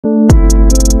I'm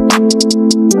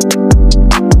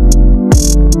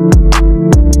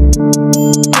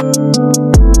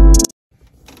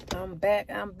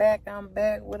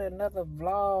back with another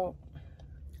vlog.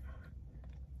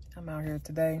 I'm out here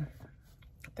today.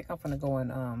 I think I'm gonna go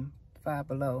in Five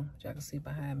Below. Y'all can see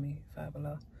behind me, Five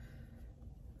Below.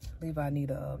 Levi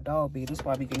need a dog bed. This is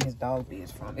where I be getting his dog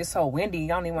beds from. It's so windy,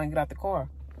 y'all don't even want to get out the car.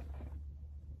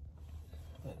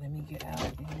 But let me get out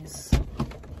of this.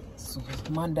 It's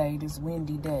Monday, this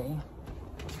windy day.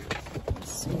 Let's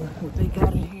see what they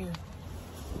got in here.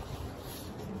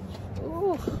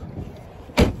 Ooh.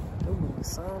 Ooh, the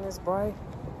sun is bright.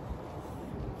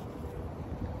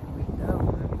 Here we go.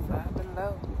 Five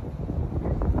Below.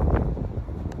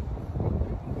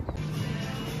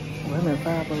 Well, I'm at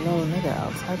Five Below and they got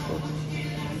all type of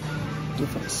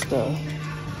different stuff.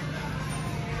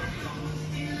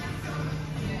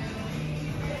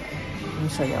 Let me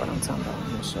show y'all what I'm talking about.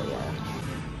 Let me show y'all.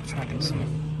 Try this one.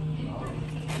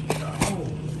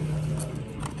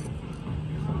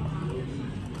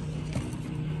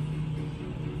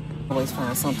 Always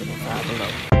find something at Five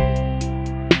Below.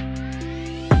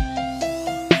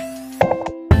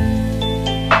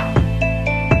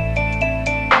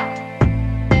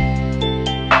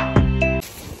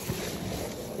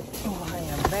 Oh, I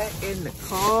am back in the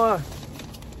car.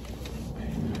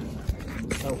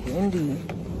 It's so windy.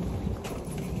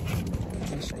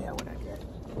 Let me show y'all what I got.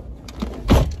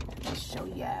 Let me show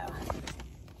y'all.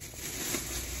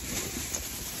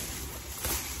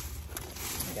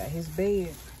 I got his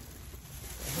bed.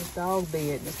 His dog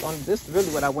bed. This is really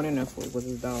what I went in there for, was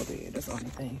his dog bed. That's the only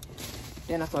thing.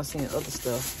 Then I started seeing other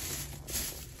stuff.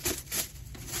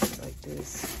 Like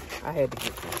this. I had to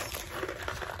get this.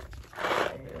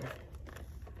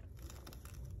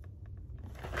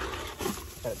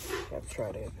 Gotta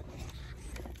try that.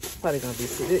 Probably gonna be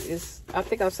good. I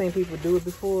think I've seen people do it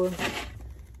before.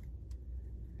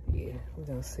 Yeah, we're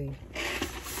gonna see.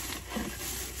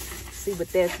 See what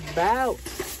that's about.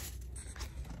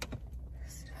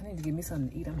 I need to give me something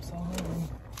to eat. I'm so hungry.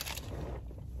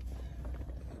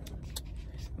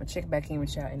 I'm gonna check back in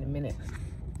with y'all in a minute.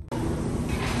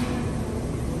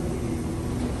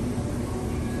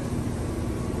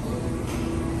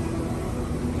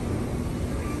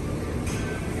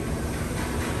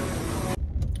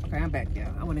 Okay, I'm back,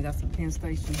 y'all. I went and got some Penn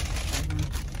Station.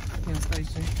 Penn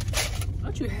Station.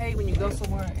 Don't you hate when you go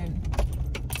somewhere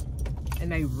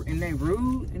and they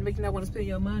rude and make you not want to spend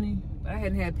your money? But I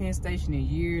hadn't had Penn Station in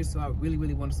years, so I really,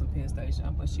 really wanted some Penn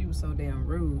Station. But she was so damn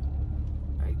rude.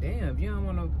 Like, damn, if you don't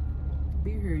want to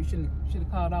be here, you should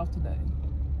have called off today.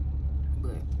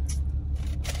 But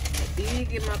I did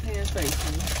get my Penn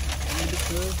Station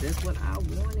because that's what I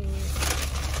wanted.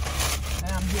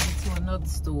 Now I'm headed to another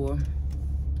store.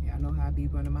 Y'all know how I be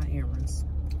running my errands.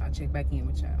 I'll check back in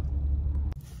with y'all.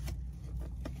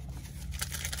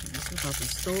 This is off the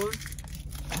store.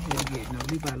 I had to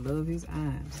get, Levi love his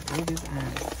eyes. Love his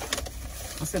eyes.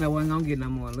 I said I wasn't gonna get no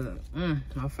more. Look,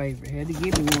 my favorite. Had to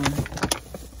get me one.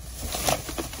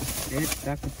 That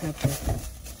Dr. Pepper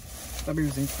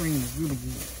strawberries and cream is really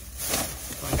good.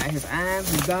 So I got his eyes.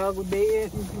 His dog was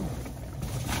dead.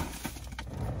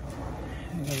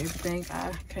 I got everything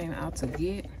I came out to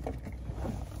get.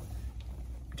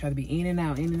 Try to be in and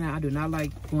out, in and out. I do not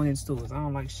like going in stores. I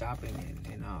don't like shopping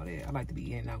and all that. I like to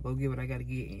be in and out. Go get what I gotta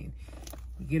get in.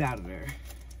 Get out of there.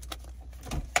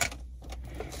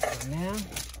 So now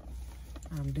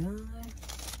I'm done.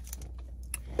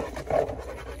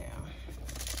 Yeah.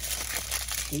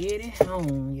 Headed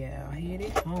home, yeah.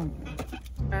 Headed home.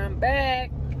 I'm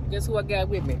back. Guess who I got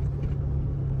with me?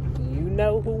 You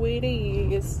know who it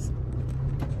is.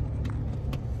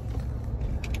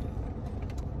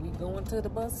 We going to the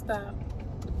bus stop.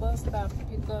 The bus stop to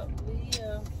pick up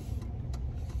Leah.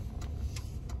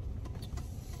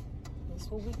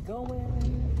 Where we going?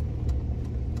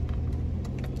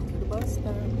 To the bus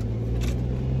stop.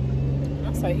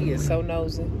 I say he is so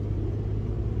nosy. I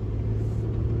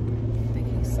think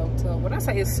he's so tough. When I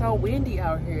say it's so windy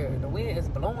out here, the wind is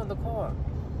blowing the car.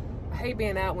 I hate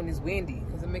being out when it's windy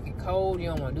because it make it cold. You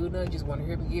don't want to do nothing. You just want to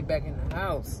hear me get back in the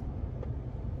house.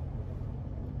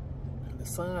 And the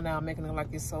sun now making it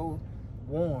like it's so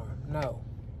warm. No.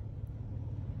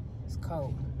 It's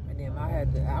cold. And then I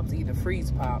was eating a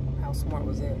freeze pop. How smart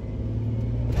was that?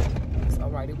 It's all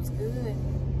right. It was good.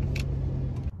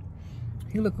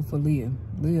 He looking for Leah.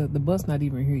 Leah, the bus not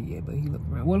even here yet, but he looking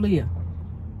around. Well, Leah,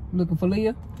 you looking for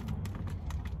Leah?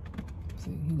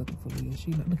 See, he looking for Leah.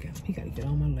 Look at him. He gotta get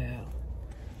on my lap.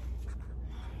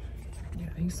 Yeah,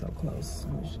 he's so close.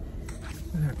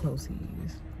 Look how close he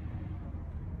is.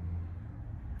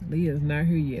 Leah's not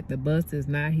here yet. The bus is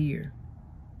not here.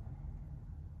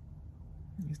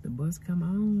 It's the bus come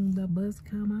on. The bus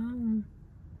come on.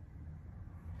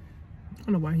 I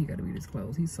don't know why he got to be this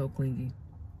close. He's so clingy.